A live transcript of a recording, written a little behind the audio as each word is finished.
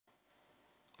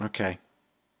Okay.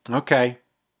 Okay.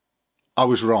 I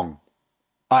was wrong.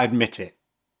 I admit it.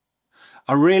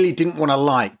 I really didn't want to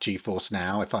like GeForce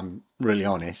Now, if I'm really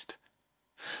honest.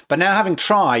 But now, having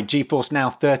tried GeForce Now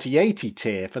 3080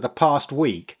 tier for the past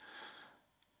week,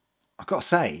 I've got to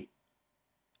say,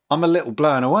 I'm a little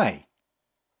blown away.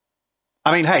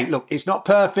 I mean, hey, look, it's not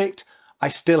perfect. I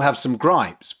still have some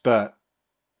gripes, but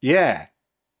yeah,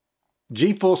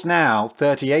 GeForce Now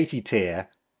 3080 tier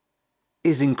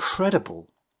is incredible.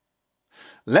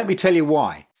 Let me tell you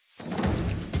why.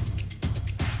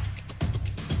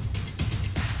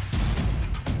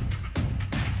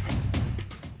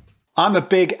 I'm a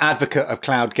big advocate of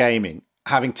cloud gaming,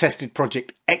 having tested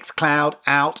Project Xcloud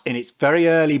out in its very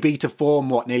early beta form,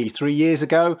 nearly 3 years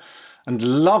ago, and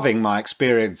loving my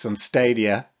experience on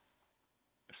Stadia.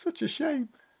 Such a shame.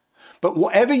 But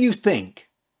whatever you think,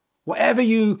 whatever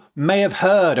you may have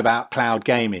heard about cloud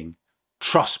gaming,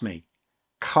 trust me,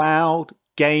 cloud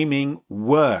gaming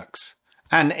works.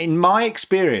 And in my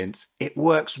experience, it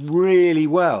works really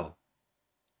well.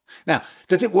 Now,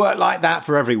 does it work like that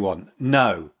for everyone?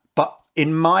 No. But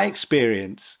in my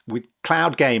experience with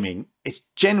cloud gaming, it's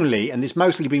generally, and it's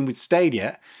mostly been with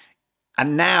Stadia,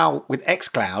 and now with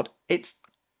xCloud, it's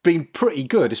been pretty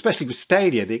good, especially with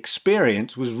Stadia. The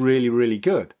experience was really, really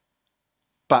good.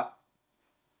 But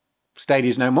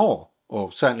Stadia's no more,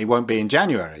 or certainly won't be in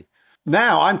January.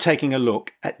 Now I'm taking a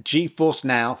look at GeForce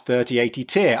Now 3080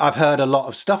 tier. I've heard a lot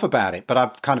of stuff about it, but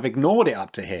I've kind of ignored it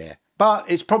up to here. But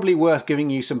it's probably worth giving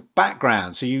you some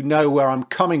background so you know where I'm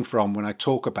coming from when I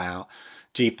talk about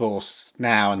GeForce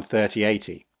Now and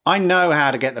 3080. I know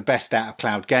how to get the best out of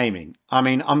cloud gaming. I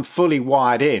mean, I'm fully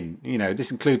wired in. You know,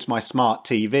 this includes my smart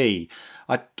TV.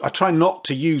 I try not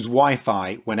to use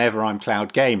Wi-Fi whenever I'm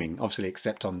cloud gaming, obviously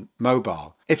except on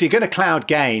mobile. If you're going to cloud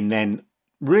game, then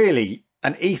really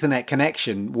an Ethernet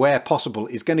connection, where possible,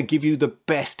 is going to give you the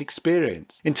best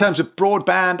experience. In terms of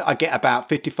broadband, I get about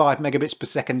 55 megabits per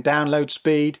second download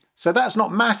speed. So that's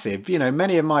not massive. You know,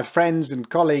 many of my friends and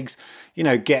colleagues, you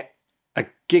know, get a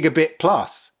gigabit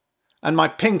plus. And my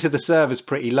ping to the server's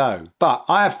pretty low. But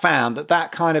I have found that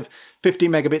that kind of 50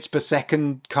 megabits per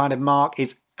second kind of mark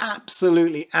is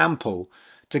absolutely ample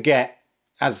to get,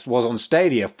 as was on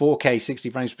Stadia, 4K 60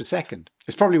 frames per second.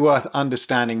 It's probably worth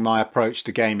understanding my approach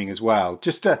to gaming as well,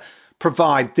 just to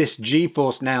provide this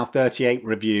GeForce Now 38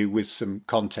 review with some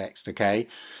context, okay?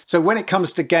 So when it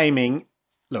comes to gaming,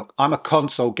 look, I'm a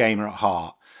console gamer at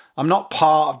heart. I'm not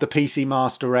part of the PC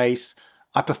master race.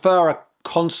 I prefer a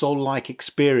console-like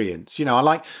experience. You know, I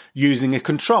like using a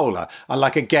controller. I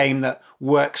like a game that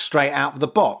works straight out of the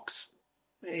box,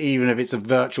 even if it's a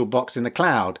virtual box in the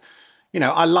cloud. You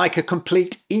know, I like a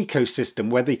complete ecosystem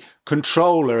where the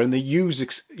controller and the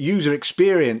user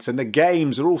experience and the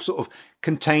games are all sort of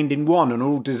contained in one and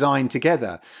all designed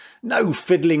together. No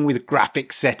fiddling with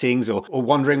graphics settings or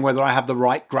wondering whether I have the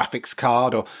right graphics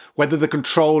card or whether the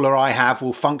controller I have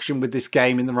will function with this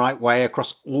game in the right way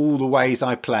across all the ways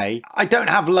I play. I don't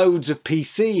have loads of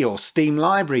PC or Steam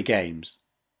library games.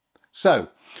 So,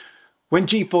 when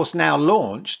GeForce Now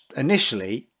launched,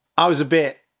 initially, I was a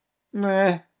bit,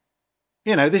 meh.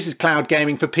 You know, this is cloud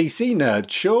gaming for PC nerds,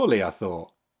 surely, I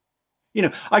thought. You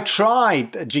know, I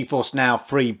tried the GeForce Now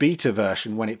free beta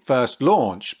version when it first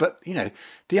launched, but, you know,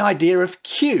 the idea of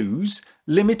queues,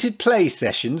 limited play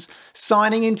sessions,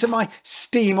 signing into my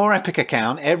Steam or Epic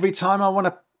account every time I want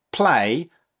to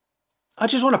play, I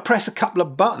just want to press a couple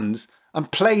of buttons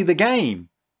and play the game.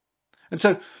 And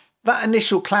so that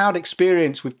initial cloud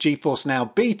experience with GeForce Now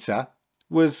beta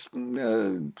was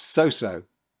so-so.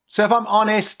 So if I'm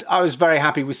honest, I was very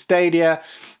happy with Stadia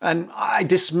and I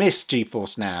dismissed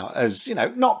GeForce Now as, you know,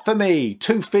 not for me,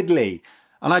 too fiddly.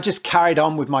 And I just carried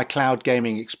on with my cloud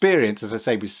gaming experience, as I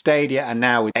say, with Stadia and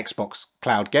now with Xbox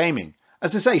Cloud Gaming.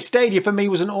 As I say, Stadia for me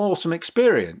was an awesome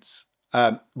experience.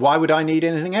 Why would I need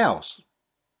anything else?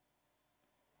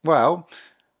 Well,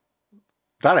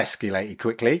 that escalated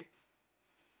quickly.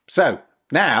 So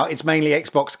now it's mainly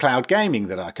Xbox Cloud Gaming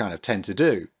that I kind of tend to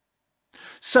do.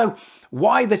 So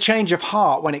why the change of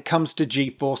heart when it comes to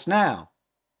GeForce Now?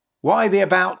 Why the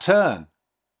about turn?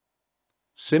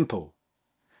 Simple.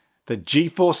 The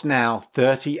GeForce Now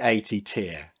 3080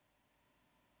 tier.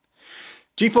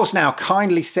 GeForce Now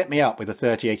kindly set me up with a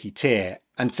 3080 tier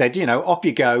and said, you know, off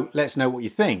you go, let's know what you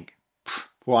think.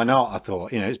 Why not, I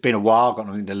thought. You know, it's been a while, got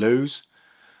nothing to lose.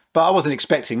 But I wasn't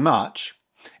expecting much.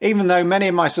 Even though many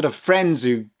of my sort of friends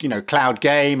who, you know, cloud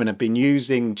game and have been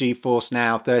using GeForce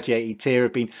Now 3080 tier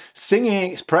have been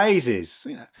singing its praises,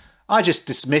 you know, I just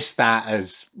dismissed that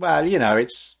as, well, you know,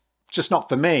 it's just not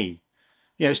for me.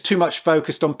 You know, it's too much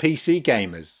focused on PC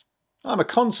gamers. I'm a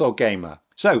console gamer.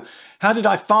 So how did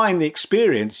I find the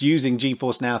experience using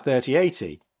GeForce Now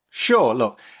 3080? Sure,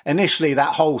 look, initially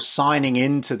that whole signing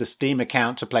into the Steam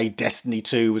account to play Destiny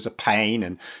 2 was a pain,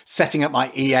 and setting up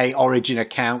my EA Origin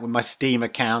account with my Steam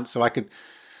account so I could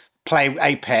play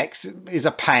Apex is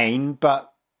a pain.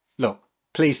 But look,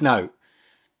 please note,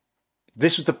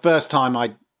 this was the first time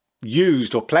I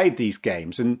used or played these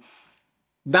games, and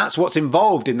that's what's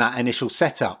involved in that initial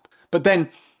setup. But then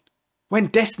when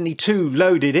Destiny 2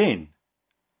 loaded in,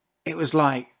 it was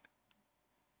like,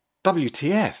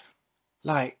 WTF.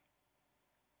 Like,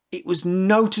 it was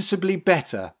noticeably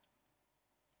better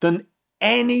than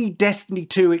any Destiny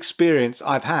 2 experience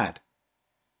I've had.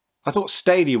 I thought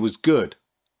Stadia was good.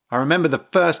 I remember the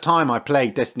first time I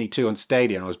played Destiny 2 on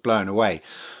Stadia and I was blown away.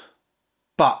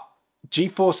 But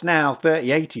GeForce Now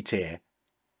 3080 tier,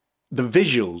 the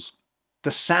visuals,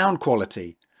 the sound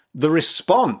quality, the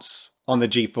response on the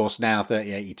GeForce Now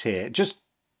 3080 tier, just,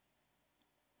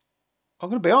 I'm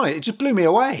going to be honest, it just blew me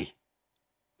away.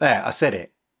 There, I said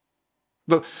it.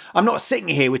 Look, I'm not sitting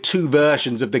here with two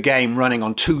versions of the game running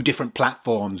on two different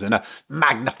platforms and a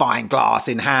magnifying glass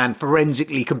in hand,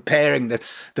 forensically comparing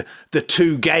the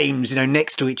two games,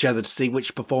 next to each other to see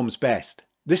which performs best.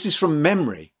 This is from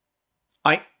memory.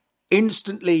 I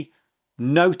instantly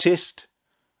noticed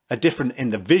a difference in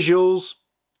the visuals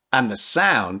and the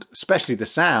sound, especially the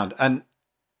sound and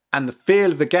the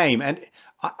feel of the game. And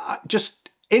I just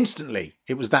instantly,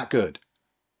 it was that good.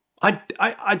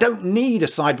 I don't need a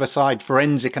side-by-side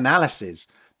forensic analysis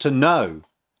to know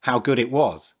how good it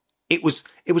was. It was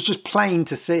just plain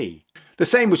to see. The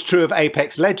same was true of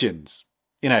Apex Legends.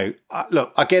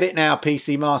 Look, I get it now,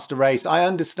 PC Master Race. I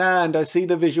understand. I see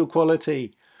the visual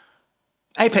quality.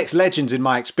 Apex Legends, in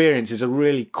my experience, is a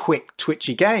really quick,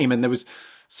 twitchy game, and there was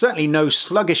certainly no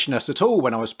sluggishness at all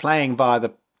when I was playing via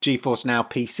the GeForce Now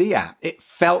PC app. It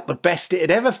felt the best it had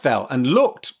ever felt and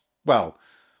looked, well,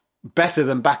 better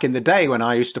than back in the day when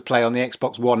I used to play on the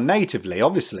Xbox One natively,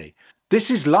 obviously. This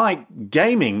is like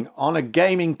gaming on a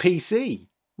gaming PC.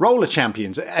 Roller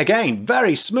Champions, again,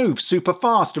 very smooth, super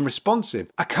fast and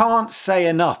responsive. I can't say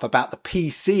enough about the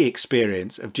PC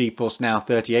experience of GeForce Now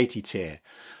 3080 tier.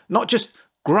 Not just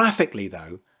graphically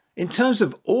though, in terms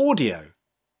of audio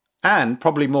and,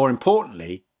 probably more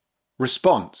importantly,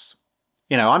 response.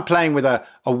 I'm playing with a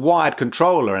wired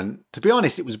controller, and to be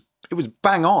honest, it was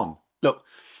bang on. Look,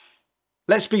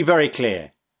 let's be very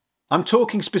clear. I'm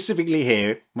talking specifically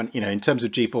here, in terms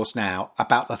of GeForce Now,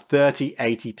 about the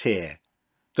 3080 tier,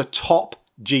 the top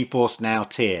GeForce Now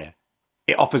tier.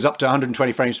 It offers up to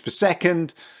 120 frames per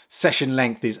second. Session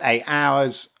length is 8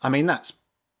 hours. I mean, that's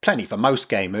plenty for most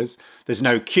gamers. There's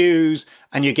no queues,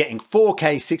 and you're getting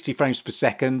 4K 60 frames per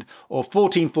second or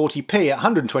 1440p at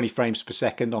 120 frames per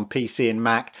second on PC and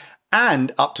Mac,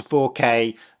 and up to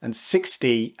 4K and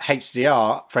 60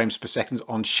 HDR frames per second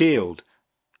on Shield.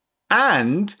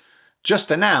 And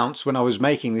just announced when I was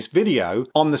making this video,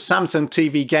 on the Samsung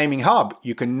TV Gaming Hub,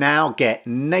 you can now get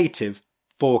native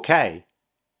 4K.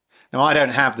 Now, I don't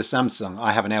have the Samsung,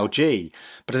 I have an LG.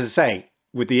 But as I say,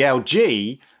 with the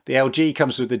LG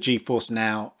comes with the GeForce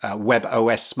Now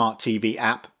WebOS Smart TV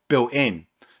app built in.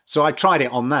 So I tried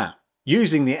it on that.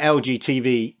 Using the LG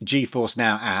TV GeForce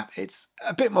Now app, it's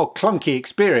a bit more clunky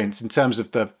experience in terms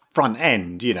of the front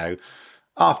end,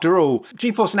 After all,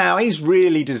 GeForce Now is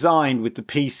really designed with the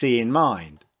PC in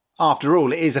mind. After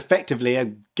all, it is effectively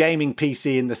a gaming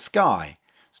PC in the sky.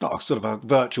 It's not a sort of a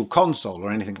virtual console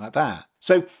or anything like that.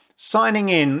 So signing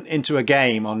into a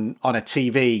game on a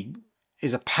TV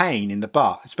is a pain in the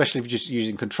butt, especially if you're just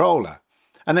using controller.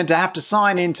 And then to have to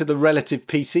sign into the relative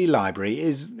PC library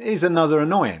is another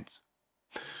annoyance.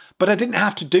 But I didn't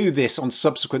have to do this on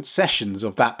subsequent sessions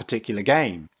of that particular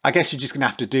game. I guess you're just going to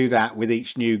have to do that with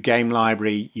each new game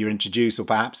library you introduce, or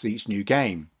perhaps each new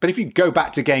game. But if you go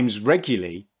back to games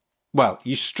regularly, well,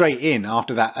 you straight in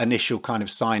after that initial kind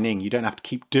of sign in. You don't have to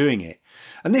keep doing it.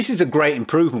 And this is a great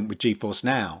improvement with GeForce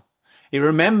Now. It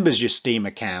remembers your Steam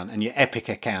account and your Epic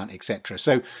account, etc.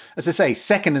 So, as I say,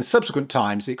 second and subsequent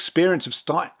times, the experience of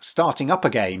starting up a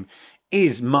game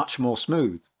is much more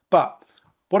smooth. But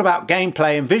what about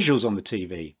gameplay and visuals on the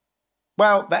TV?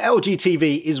 Well, the LG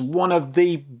TV is one of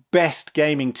the best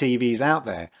gaming TVs out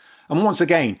there. And once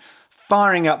again,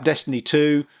 firing up Destiny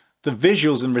 2, the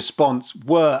visuals and response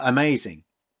were amazing.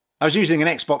 I was using an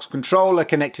Xbox controller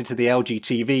connected to the LG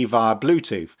TV via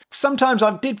Bluetooth. Sometimes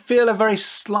I did feel a very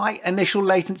slight initial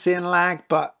latency and lag,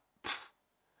 but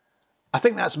I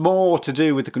think that's more to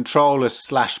do with the controller /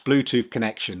 Bluetooth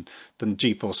connection than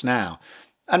GeForce Now.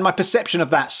 And my perception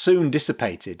of that soon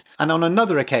dissipated. And on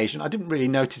another occasion, I didn't really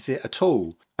notice it at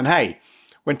all. And hey,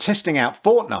 when testing out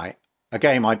Fortnite, a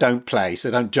game I don't play,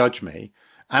 so don't judge me,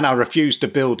 and I refused to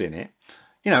build in it,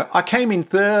 I came in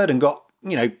third and got,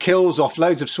 kills off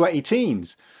loads of sweaty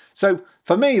teens. So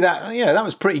for me, that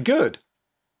was pretty good.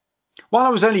 While I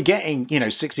was only getting,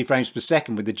 60 frames per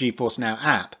second with the GeForce Now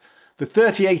app, the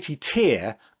 3080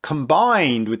 tier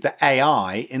combined with the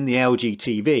AI in the LG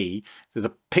TV, so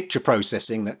the picture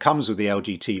processing that comes with the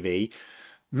LG TV,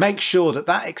 makes sure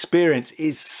that experience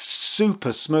is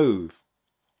super smooth.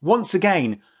 Once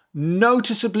again,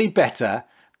 noticeably better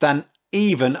than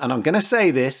even, and I'm going to say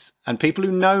this, and people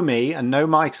who know me and know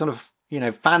my sort of,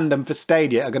 fandom for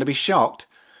Stadia are going to be shocked.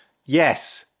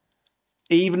 Yes,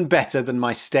 even better than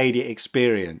my Stadia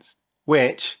experience,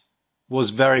 which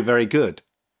was very, very good.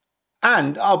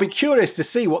 And I'll be curious to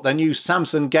see what the new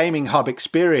Samsung Gaming Hub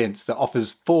experience that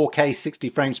offers 4K 60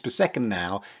 frames per second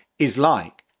now is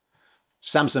like.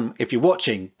 Samsung, if you're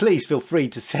watching, please feel free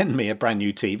to send me a brand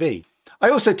new TV. I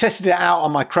also tested it out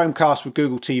on my Chromecast with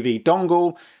Google TV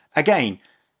dongle, again,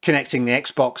 connecting the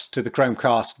Xbox to the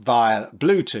Chromecast via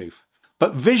Bluetooth.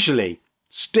 But visually,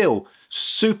 still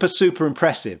super, super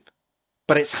impressive.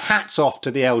 But it's hats off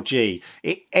to the LG.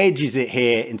 It edges it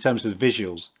here in terms of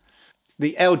visuals.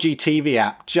 The LG TV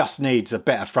app just needs a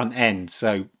better front end.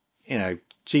 So,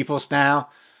 GeForce Now,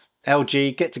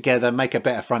 LG, get together, make a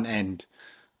better front end.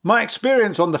 My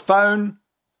experience on the phone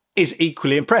is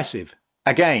equally impressive.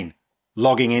 Again,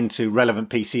 logging into relevant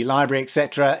PC library,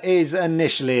 etc. is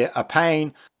initially a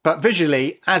pain, but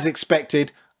visually, as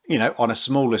expected, on a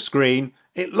smaller screen,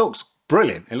 it looks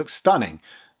brilliant. It looks stunning.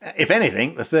 If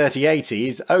anything, the 3080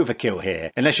 is overkill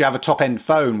here, unless you have a top-end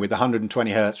phone with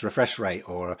 120Hz refresh rate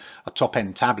or a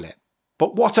top-end tablet.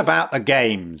 But what about the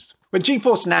games? When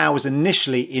GeForce Now was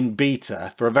initially in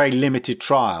beta for a very limited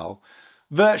trial,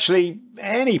 virtually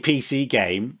any PC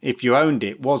game, if you owned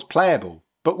it, was playable.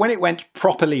 But when it went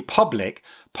properly public,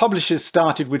 publishers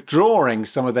started withdrawing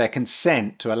some of their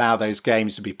consent to allow those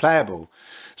games to be playable.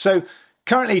 So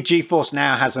currently GeForce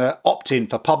Now has an opt-in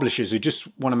for publishers who just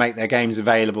want to make their games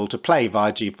available to play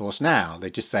via GeForce Now. They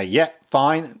just say, yep,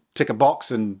 fine, tick a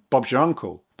box and Bob's your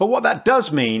uncle. But what that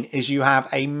does mean is you have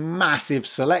a massive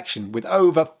selection with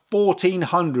over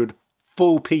 1,400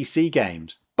 full PC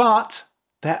games. But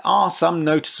there are some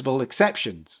noticeable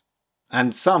exceptions.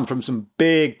 And some from some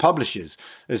big publishers.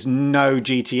 There's no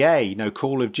GTA, no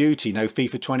Call of Duty, no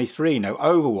FIFA 23, no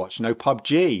Overwatch, no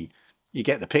PUBG. You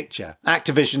get the picture.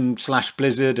 Activision /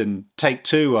 Blizzard and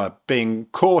Take-Two are being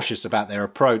cautious about their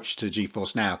approach to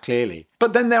GeForce Now, clearly.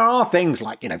 But then there are things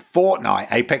like,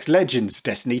 Fortnite, Apex Legends,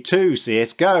 Destiny 2,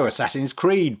 CSGO, Assassin's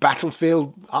Creed,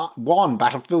 Battlefield 1,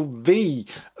 Battlefield V,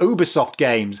 Ubisoft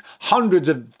games, hundreds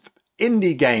of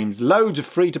indie games, loads of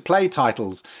free-to-play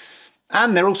titles.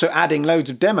 And they're also adding loads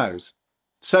of demos.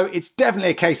 So it's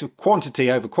definitely a case of quantity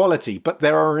over quality, but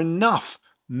there are enough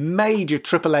major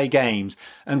AAA games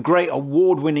and great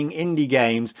award-winning indie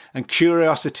games and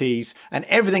curiosities and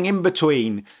everything in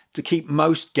between to keep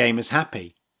most gamers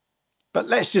happy. But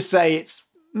let's just say it's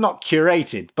not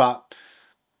curated, but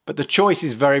the choice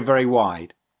is very, very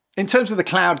wide. In terms of the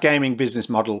cloud gaming business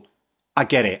model, I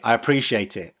get it, I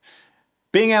appreciate it.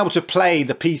 Being able to play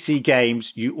the PC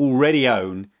games you already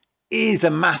own is a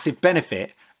massive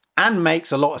benefit and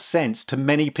makes a lot of sense to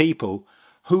many people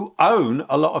who own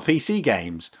a lot of PC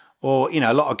games or,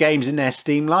 a lot of games in their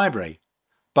Steam library.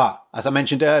 But as I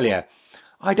mentioned earlier,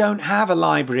 I don't have a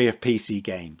library of PC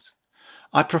games.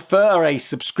 I prefer a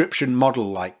subscription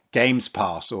model like Games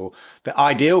Pass or the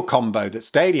ideal combo that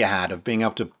Stadia had of being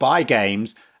able to buy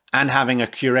games and having a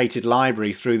curated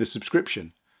library through the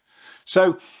subscription.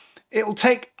 So it'll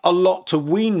take a lot to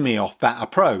wean me off that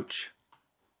approach.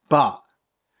 But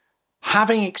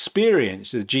having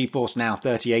experienced the GeForce Now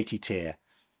 3080 tier,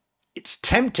 it's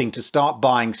tempting to start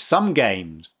buying some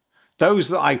games, those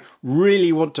that I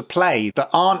really want to play that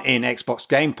aren't in Xbox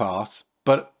Game Pass,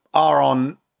 but are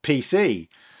on PC.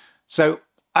 So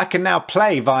I can now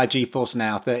play via GeForce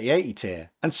Now 3080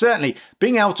 tier. And certainly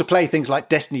being able to play things like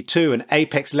Destiny 2 and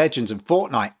Apex Legends and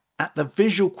Fortnite at the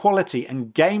visual quality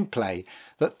and gameplay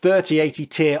that 3080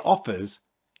 tier offers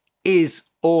is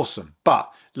awesome.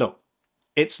 But look,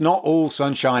 it's not all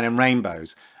sunshine and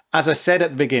rainbows. As I said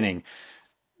at the beginning,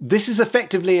 this is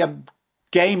effectively a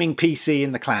gaming PC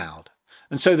in the cloud.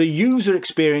 And so the user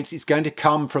experience is going to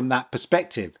come from that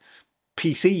perspective,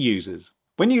 PC users.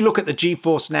 When you look at the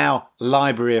GeForce Now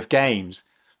library of games,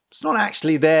 it's not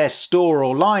actually their store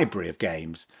or library of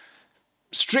games.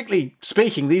 Strictly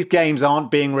speaking, these games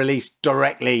aren't being released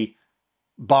directly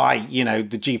by,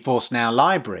 the GeForce Now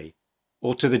library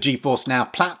or to the GeForce Now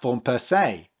platform per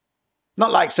se.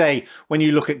 Not like, say, when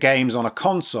you look at games on a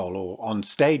console or on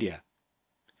Stadia.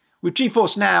 With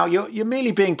GeForce Now, you're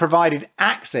merely being provided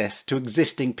access to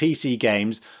existing PC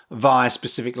games via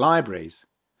specific libraries.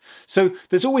 So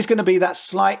there's always going to be that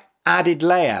slight added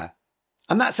layer.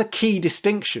 And that's a key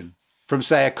distinction from,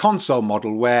 say, a console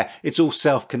model where it's all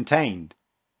self-contained.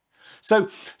 So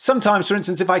sometimes, for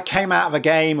instance, if I came out of a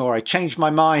game or I changed my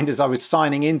mind as I was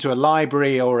signing into a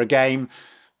library or a game,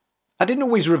 I didn't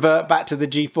always revert back to the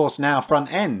GeForce Now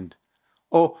front end.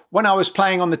 Or when I was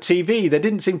playing on the TV, there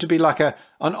didn't seem to be like an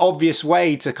obvious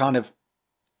way to kind of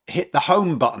hit the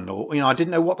home button, or, I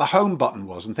didn't know what the home button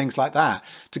was and things like that,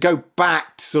 to go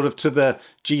back sort of to the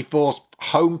GeForce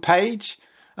home page.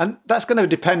 And that's going to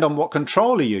depend on what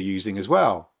controller you're using as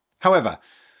well. However,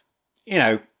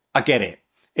 I get it.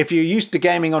 If you're used to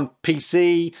gaming on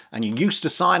PC and you're used to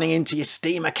signing into your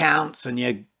Steam accounts and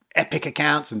your Epic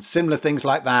accounts and similar things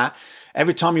like that,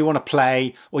 every time you want to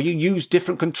play, or you use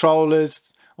different controllers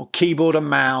or keyboard and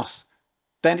mouse,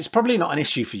 then it's probably not an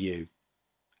issue for you.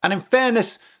 And in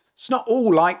fairness, it's not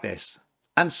all like this.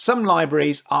 And some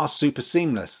libraries are super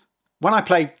seamless. When I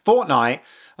played Fortnite,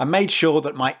 I made sure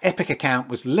that my Epic account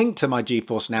was linked to my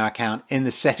GeForce Now account in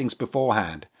the settings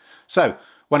beforehand. So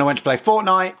when I went to play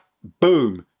Fortnite,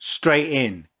 boom, straight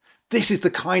in. This is the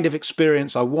kind of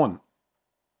experience I want.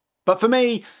 But for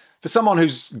me, for someone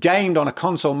who's gamed on a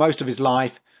console most of his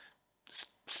life, it's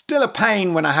still a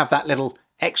pain when I have that little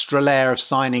extra layer of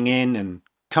signing in and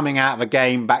coming out of a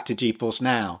game back to GeForce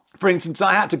Now. For instance,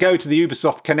 I had to go to the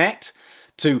Ubisoft Connect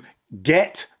to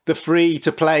get the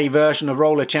free-to-play version of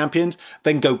Roller Champions,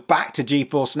 then go back to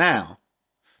GeForce Now.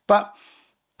 But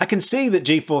I can see that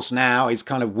GeForce Now is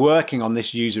kind of working on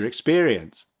this user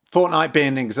experience. Fortnite being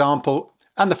an example,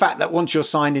 and the fact that once you're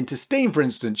signed into Steam, for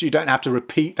instance, you don't have to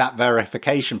repeat that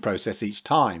verification process each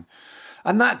time.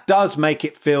 And that does make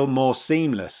it feel more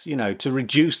seamless, to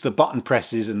reduce the button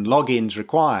presses and logins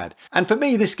required. And for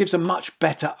me, this gives a much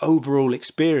better overall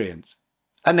experience.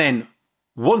 And then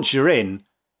once you're in,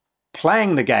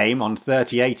 playing the game on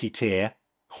 3080 tier,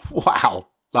 wow,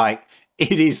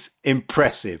 it is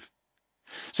impressive.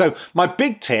 So my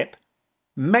big tip,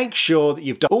 make sure that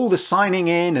you've done all the signing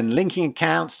in and linking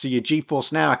accounts to your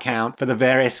GeForce Now account for the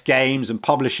various games and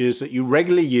publishers that you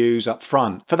regularly use up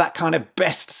front for that kind of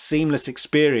best seamless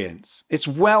experience. It's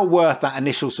well worth that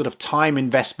initial sort of time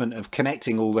investment of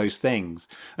connecting all those things.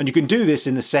 And you can do this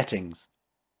in the settings.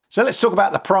 So let's talk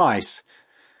about the price.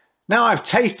 Now I've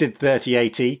tasted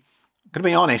 3080, I'm going to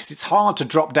be honest, it's hard to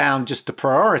drop down just to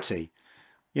priority.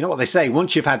 You know what they say,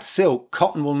 once you've had silk,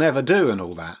 cotton will never do and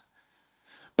all that.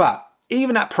 But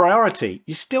even at priority,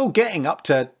 you're still getting up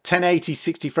to 1080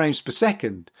 60 frames per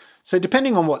second. So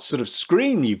depending on what sort of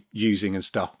screen you're using and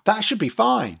stuff, that should be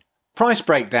fine. Price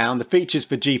breakdown, the features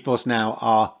for GeForce Now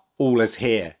are all as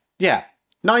here. Yeah,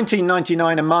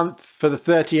 $19.99 a month for the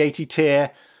 3080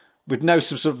 tier with no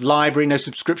sort of library, no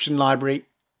subscription library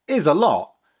is a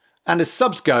lot. And as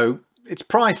subs go, it's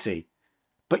pricey.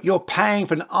 But you're paying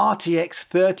for an RTX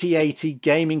 3080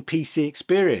 gaming PC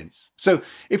experience. So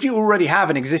if you already have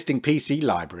an existing PC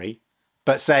library,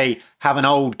 but say have an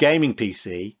old gaming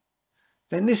PC,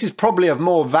 then this is probably of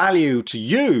more value to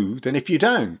you than if you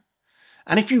don't.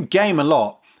 And if you game a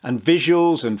lot and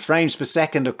visuals and frames per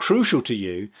second are crucial to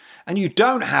you, and you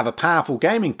don't have a powerful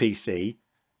gaming PC,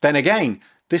 then again,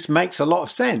 this makes a lot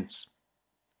of sense.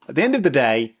 At the end of the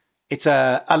day, it's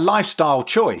a lifestyle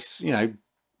choice,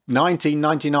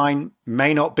 $19.99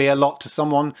 may not be a lot to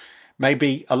someone,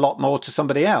 maybe a lot more to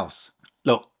somebody else.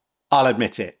 Look, I'll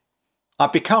admit it.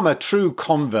 I've become a true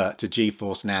convert to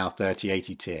GeForce Now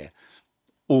 3080 tier.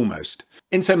 Almost.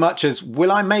 In so much as,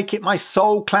 will I make it my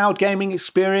sole cloud gaming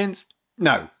experience?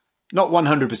 No, not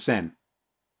 100%.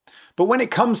 But when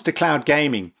it comes to cloud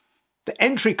gaming, the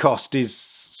entry cost is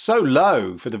so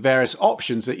low for the various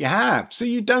options that you have, so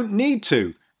you don't need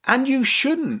to, and you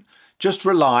shouldn't just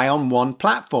rely on one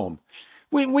platform.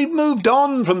 We've moved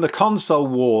on from the console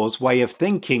wars way of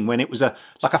thinking when it was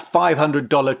like a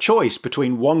 $500 choice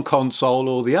between one console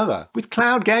or the other. With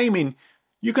cloud gaming,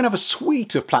 you can have a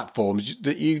suite of platforms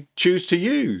that you choose to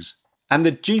use. And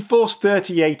the GeForce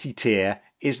 3080 tier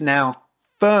is now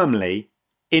firmly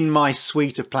in my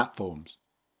suite of platforms.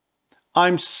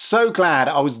 I'm so glad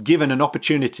I was given an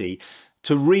opportunity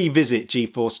to revisit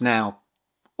GeForce Now,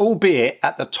 albeit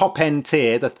at the top end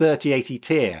tier, the 3080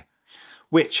 tier,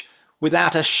 which,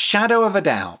 without a shadow of a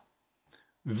doubt,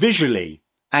 visually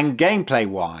and gameplay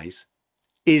wise,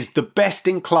 is the best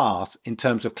in class in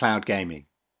terms of cloud gaming.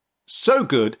 So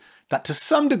good that to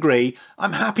some degree,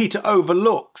 I'm happy to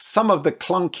overlook some of the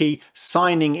clunky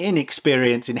signing in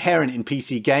experience inherent in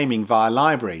PC gaming via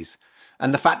libraries,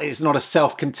 and the fact that it's not a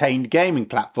self-contained gaming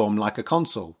platform like a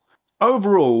console.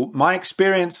 Overall, my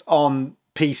experience on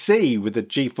PC with the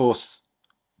GeForce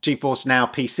Now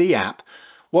PC app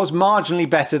was marginally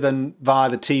better than via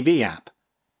the TV app.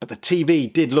 But the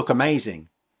TV did look amazing.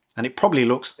 And it probably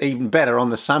looks even better on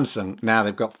the Samsung now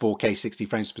they've got 4K 60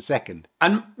 frames per second.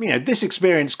 And this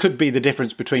experience could be the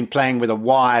difference between playing with a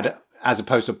wired as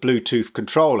opposed to Bluetooth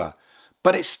controller.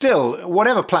 But it's still,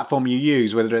 whatever platform you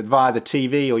use, whether it's via the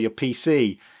TV or your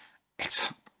PC, it's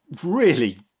a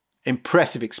really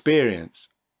impressive experience.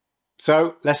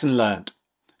 So, lesson learned.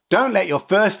 Don't let your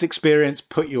first experience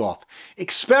put you off.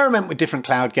 Experiment with different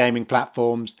cloud gaming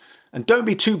platforms and don't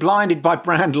be too blinded by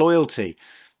brand loyalty.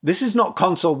 This is not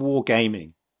console war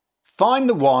gaming. Find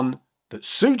the one that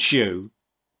suits you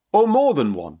or more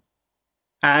than one.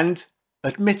 And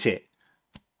admit it,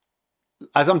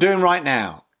 as I'm doing right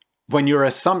now, when your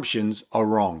assumptions are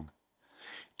wrong.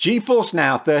 GeForce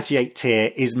Now 38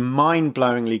 tier is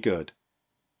mind-blowingly good.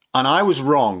 And I was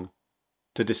wrong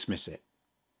to dismiss it.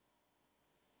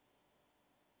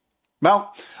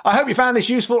 Well, I hope you found this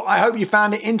useful. I hope you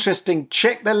found it interesting.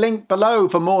 Check the link below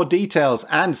for more details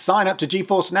and sign up to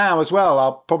GeForce Now as well.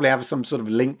 I'll probably have some sort of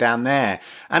link down there.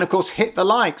 And of course, hit the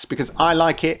likes because I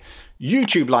like it,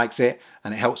 YouTube likes it,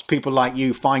 and it helps people like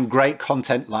you find great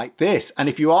content like this. And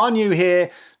if you are new here,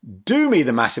 do me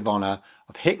the massive honor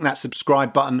of hitting that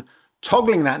subscribe button,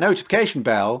 toggling that notification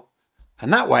bell,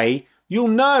 and that way you'll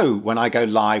know when I go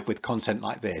live with content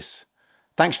like this.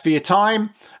 Thanks for your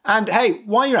time. And hey,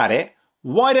 while you're at it,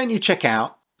 why don't you check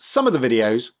out some of the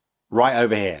videos right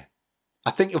over here?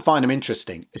 I think you'll find them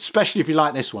interesting, especially if you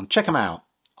like this one. Check them out.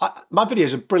 My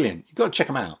videos are brilliant. You've got to check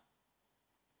them out.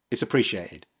 It's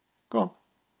appreciated. Go on.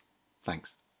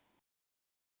 Thanks.